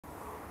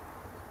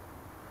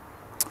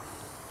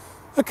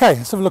Okay,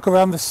 let's have a look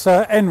around this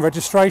N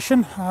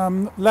registration.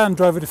 Land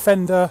Rover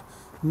Defender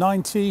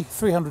 90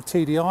 300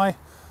 TDI,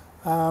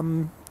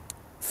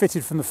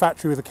 fitted from the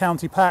factory with a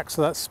county pack,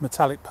 so that's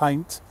metallic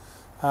paint,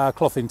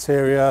 cloth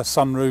interior,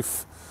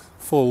 sunroof,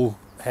 full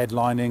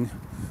headlining,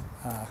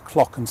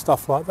 clock and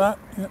stuff like that.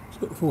 Yep, it's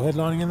got the full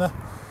headlining in there.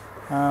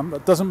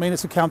 That doesn't mean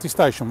it's a county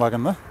station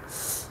wagon though,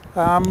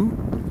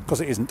 because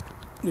it isn't.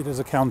 It is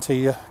a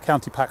county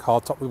pack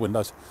hardtop with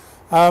windows.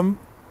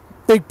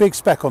 Big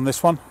spec on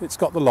this one. It's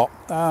got the lot.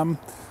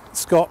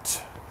 It's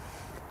got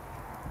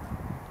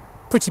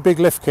pretty big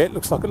lift kit,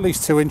 looks like at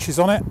least 2 inches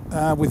on it,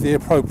 with the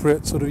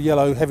appropriate sort of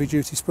yellow heavy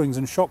duty springs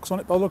and shocks on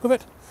it by the look of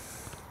it.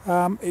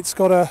 It's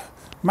got a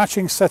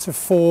matching set of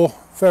 4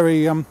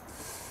 very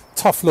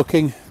tough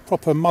looking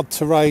proper mud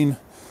terrain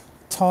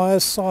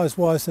tyres. Size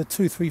wise they're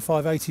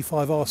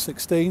 235/85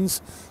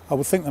 R16s. I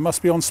would think they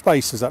must be on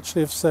spacers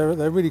actually, if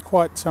they're really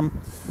quite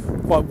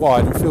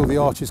wide and fill the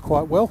arches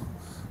quite well.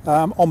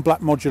 On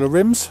black modular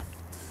rims.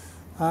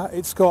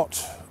 It's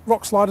got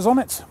rock sliders on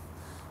it.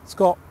 It's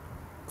got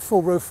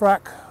full roof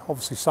rack,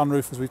 obviously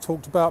sunroof as we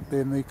talked about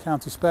being the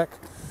county spec.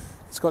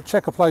 It's got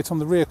checker plate on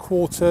the rear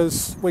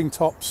quarters, wing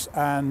tops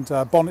and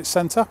bonnet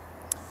centre.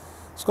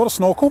 It's got a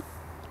snorkel,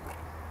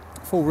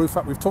 full roof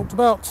rack we've talked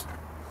about.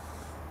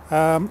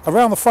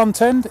 Around the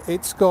front end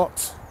it's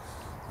got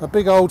a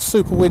big old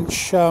super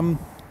winch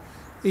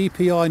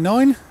EPI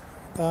 9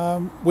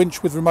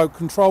 winch with remote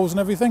controls and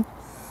everything.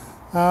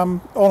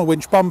 On a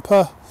winch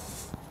bumper,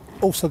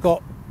 also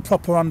got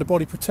proper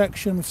underbody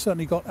protection. We've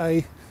certainly got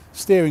a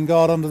steering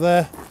guard under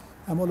there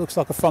and what looks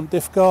like a front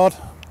diff guard.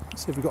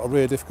 Let's see if we've got a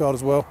rear diff guard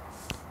as well,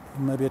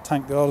 and maybe a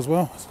tank guard as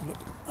well.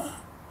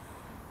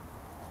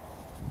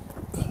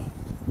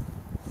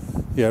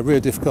 Yeah, rear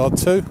diff guard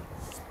too.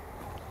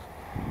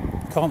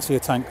 Can't see a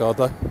tank guard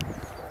though.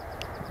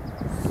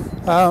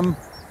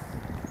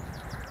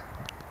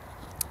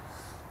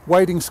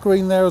 Wading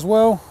screen there as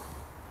well.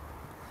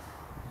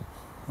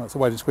 Right, so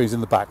wading screen's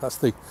in the back, that's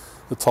the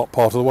top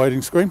part of the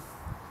wading screen.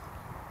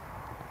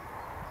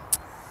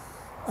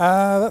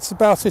 That's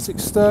about it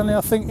externally, I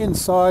think.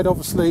 Inside,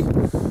 obviously,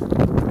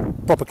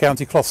 proper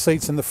county cloth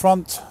seats in the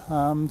front,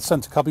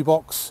 centre cubby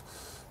box.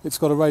 It's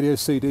got a radio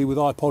CD with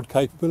iPod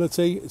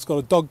capability. It's got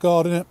a dog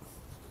guard in it.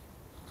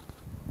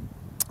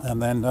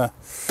 And then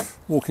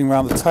walking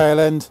around the tail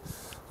end,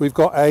 we've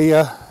got a,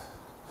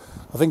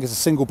 I think it's a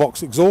single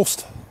box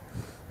exhaust,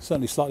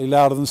 certainly slightly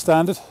louder than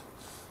standard.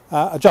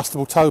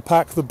 Adjustable tow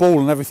pack, the ball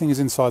and everything is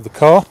inside the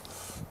car.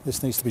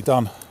 This needs to be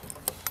done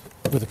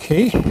with a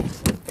key.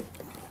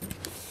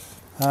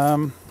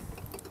 And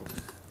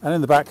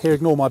in the back here,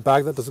 ignore my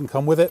bag, that doesn't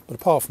come with it, but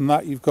apart from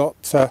that you've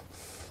got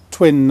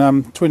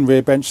twin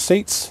rear bench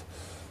seats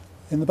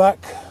in the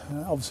back,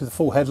 obviously the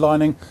full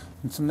headlining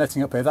and some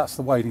netting up here, that's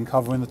the wading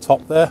cover in the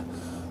top there,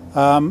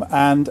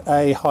 and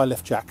a high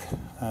lift jack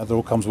that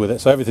all comes with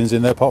it, so everything's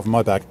in there apart from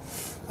my bag.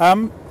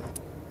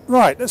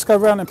 Right, let's go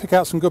around and pick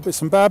out some good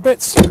bits and bad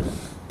bits.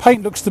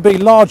 Paint looks to be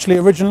largely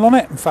original on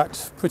it, in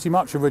fact pretty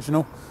much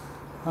original.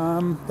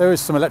 There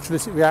is some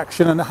electrolytic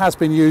reaction and it has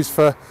been used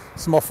for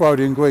some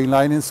off-roading and green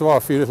laning, so there are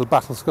a few little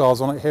battle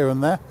scars on it here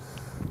and there.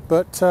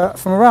 But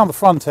from around the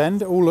front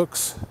end it all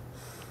looks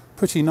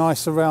pretty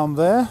nice around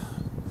there.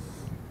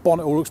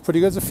 Bonnet all looks pretty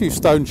good. There's a few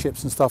stone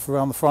chips and stuff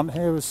around the front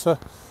here as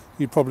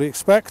you'd probably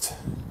expect.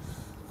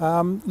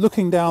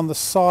 Looking down the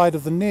side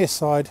of the near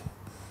side,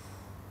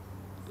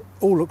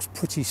 all looks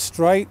pretty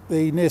straight.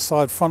 The near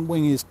side front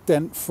wing is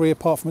dent free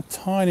apart from a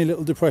tiny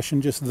little depression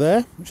just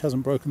there which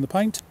hasn't broken the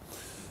paint.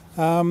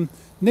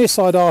 Near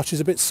side arch is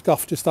a bit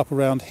scuffed just up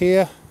around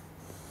here,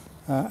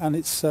 and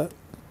it's a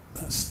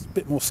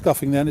bit more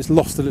scuffing there, and it's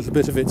lost a little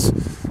bit of its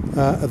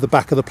at the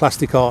back of the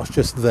plastic arch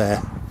just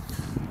there.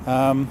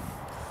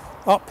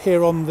 Up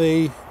here on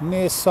the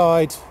near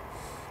side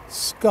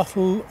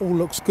scuttle all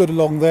looks good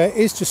along there. It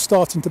is just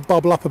starting to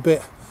bubble up a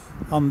bit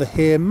under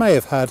here. May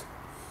have had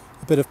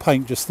a bit of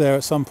paint just there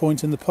at some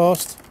point in the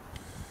past.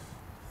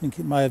 I think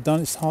it may have done,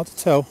 it's hard to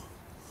tell.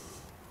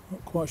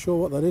 Not quite sure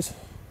what that is.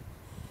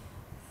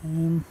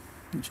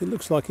 Which it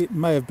looks like it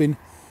may have been,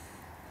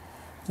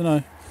 I don't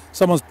know,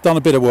 someone's done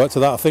a bit of work to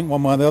that, I think,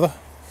 one way or the other.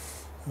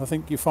 I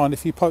think you find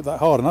if you poke that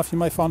hard enough you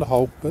may find a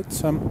hole, but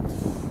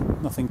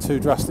nothing too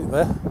drastic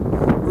there.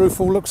 Roof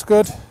all looks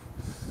good.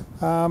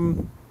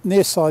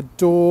 Near side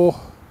door,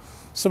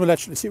 some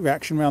electrolytic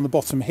reaction around the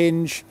bottom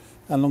hinge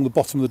and along the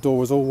bottom of the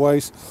door as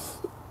always.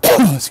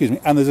 Excuse me.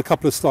 And there's a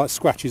couple of slight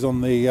scratches on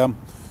the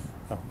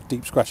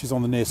deep scratches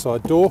on the near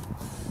side door.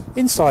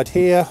 Inside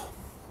here,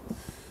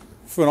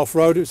 for an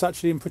off-road, it's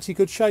actually in pretty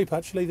good shape.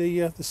 Actually,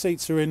 the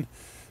seats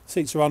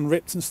are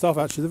unripped and stuff.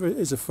 Actually, there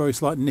is a very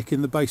slight nick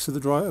in the base of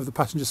the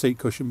passenger seat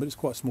cushion, but it's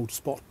quite small to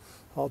spot,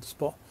 hard to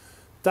spot.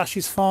 Dash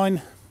is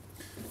fine.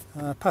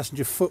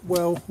 Passenger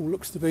footwell all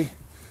looks to be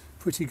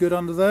pretty good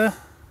under there.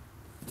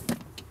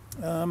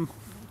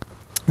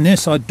 Near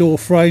side door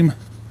frame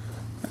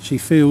actually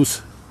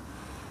feels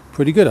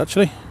pretty good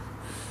actually.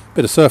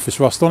 Bit of surface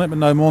rust on it, but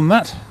no more than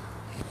that.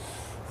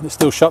 And it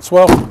still shuts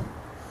well.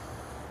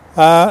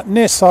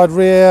 Near side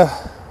rear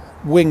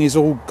wing is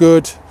all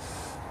good.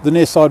 The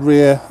near side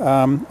rear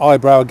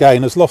eyebrow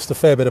again has lost a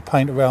fair bit of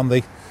paint around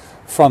the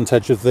front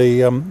edge of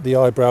the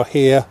eyebrow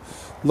here.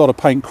 A lot of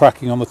paint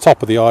cracking on the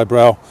top of the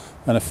eyebrow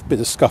and a bit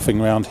of scuffing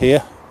around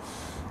here.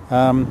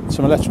 Some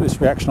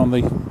electrolysis reaction on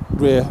the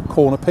rear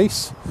corner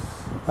piece.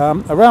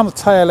 Around the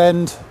tail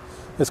end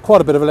there's quite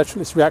a bit of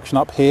electrolysis reaction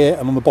up here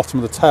and on the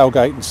bottom of the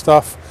tailgate and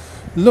stuff.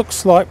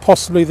 Looks like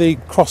possibly the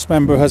cross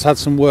member has had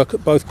some work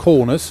at both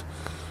corners,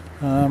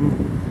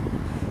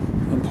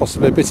 and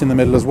possibly a bit in the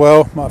middle as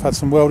well. Might have had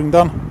some welding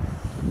done.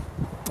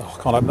 Oh,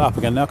 I can't open that up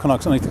again now, can I?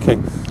 Because I need the key.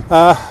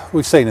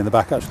 We've seen in the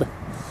back actually.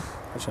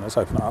 Actually, let's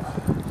open it up.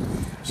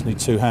 Just need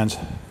two hands.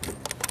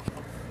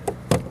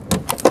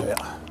 There we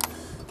are.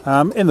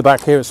 In the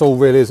back here, it's all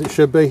really as it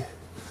should be.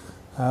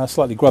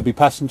 Slightly grubby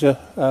passenger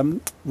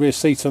rear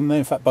seat on there.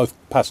 In fact, both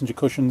passenger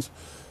cushions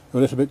are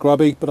a little bit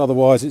grubby, but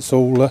otherwise it's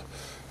all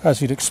as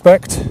you'd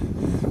expect.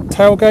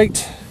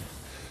 Tailgate,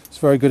 it's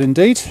very good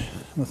indeed.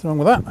 Nothing wrong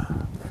with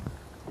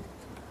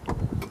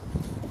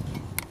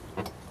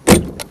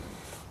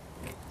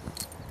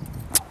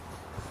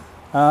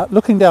that.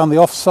 Looking down the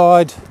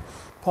offside,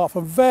 apart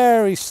from a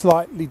very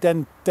slightly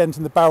dent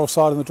in the barrel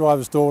side on the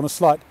driver's door and a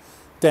slight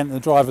dent in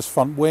the driver's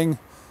front wing,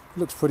 it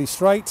looks pretty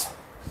straight.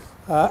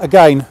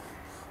 Again,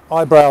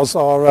 eyebrows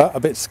are a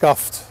bit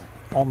scuffed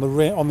on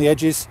the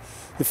edges.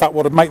 In fact,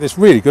 what would make this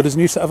really good is a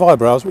new set of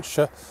eyebrows, which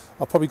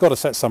I've probably got a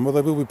set somewhere.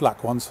 They will be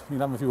black ones. You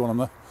can have them if you want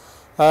them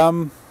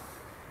though.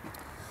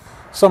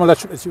 Some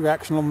electrolytic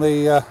reaction on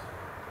the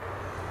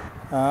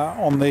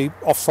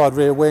offside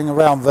rear wing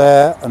around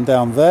there and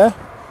down there.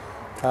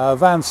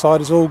 Van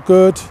side is all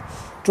good.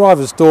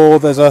 Driver's door,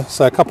 there's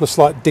a couple of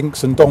slight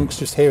dinks and donks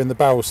just here in the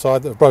barrel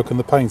side that have broken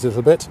the paint a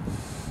little bit,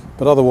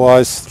 but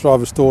otherwise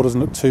driver's door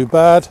doesn't look too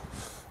bad.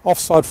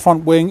 Offside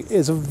front wing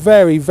is a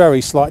very,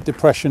 very slight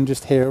depression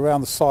just here around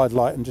the side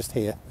light and just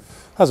here.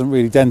 Hasn't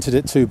really dented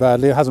it too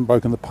badly, it hasn't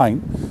broken the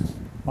paint.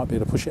 Might be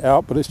able to push it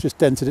out, but it's just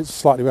dented it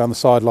slightly around the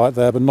side light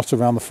there, but not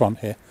around the front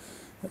here.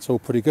 That's all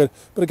pretty good.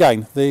 But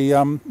again,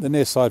 the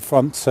near side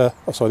front, the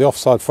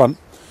offside front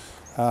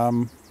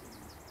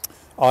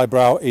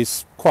eyebrow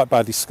is quite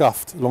badly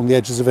scuffed along the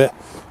edges of it,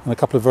 and a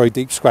couple of very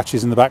deep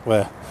scratches in the back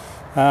there.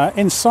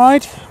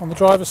 Inside, on the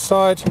driver's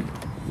side,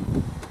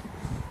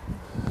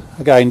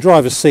 again,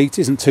 driver's seat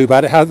isn't too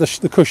bad. It has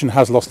the cushion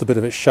has lost a bit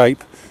of its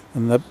shape,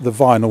 and the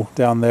vinyl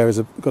down there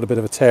has got a bit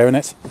of a tear in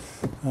it.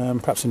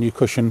 Perhaps a new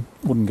cushion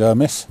wouldn't go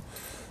amiss.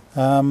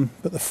 But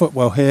the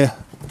footwell here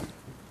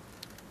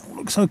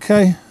looks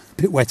okay. A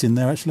bit wet in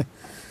there actually.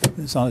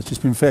 It's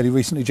just been fairly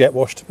recently jet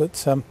washed, but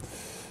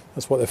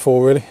that's what they're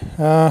for really.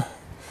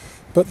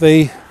 But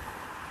the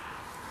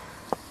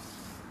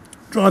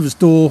driver's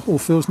door all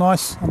feels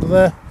nice under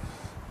there,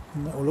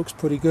 and that all looks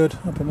pretty good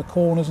up in the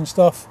corners and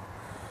stuff.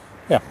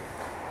 Yeah.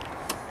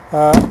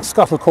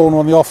 Scuttle corner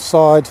on the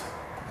offside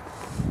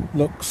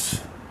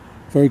looks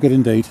very good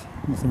indeed.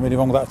 Nothing really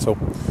wrong with that at all.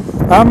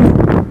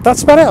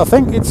 That's about it, I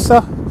think.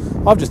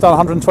 I've just done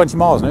 120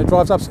 miles and it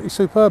drives absolutely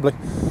superbly.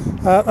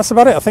 That's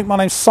about it. I think my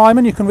name's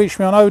Simon. You can reach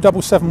me on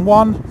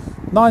 0771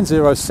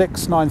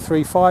 906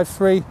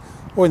 9353,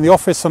 or in the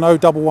office on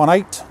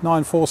 0118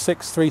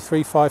 946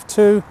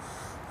 3352,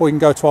 or you can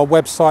go to our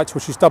website,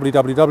 which is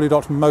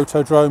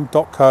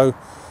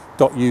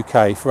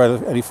www.motodrome.co.uk for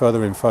any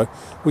further info.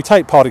 We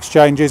take part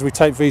exchanges, we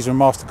take Visa and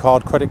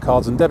MasterCard, credit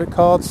cards and debit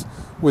cards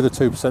with a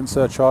 2%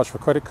 surcharge for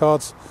credit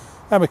cards,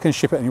 and we can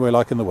ship it anywhere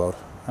like in the world.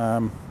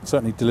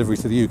 Certainly delivery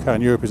to the UK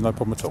and Europe is no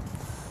problem at all.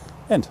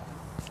 End.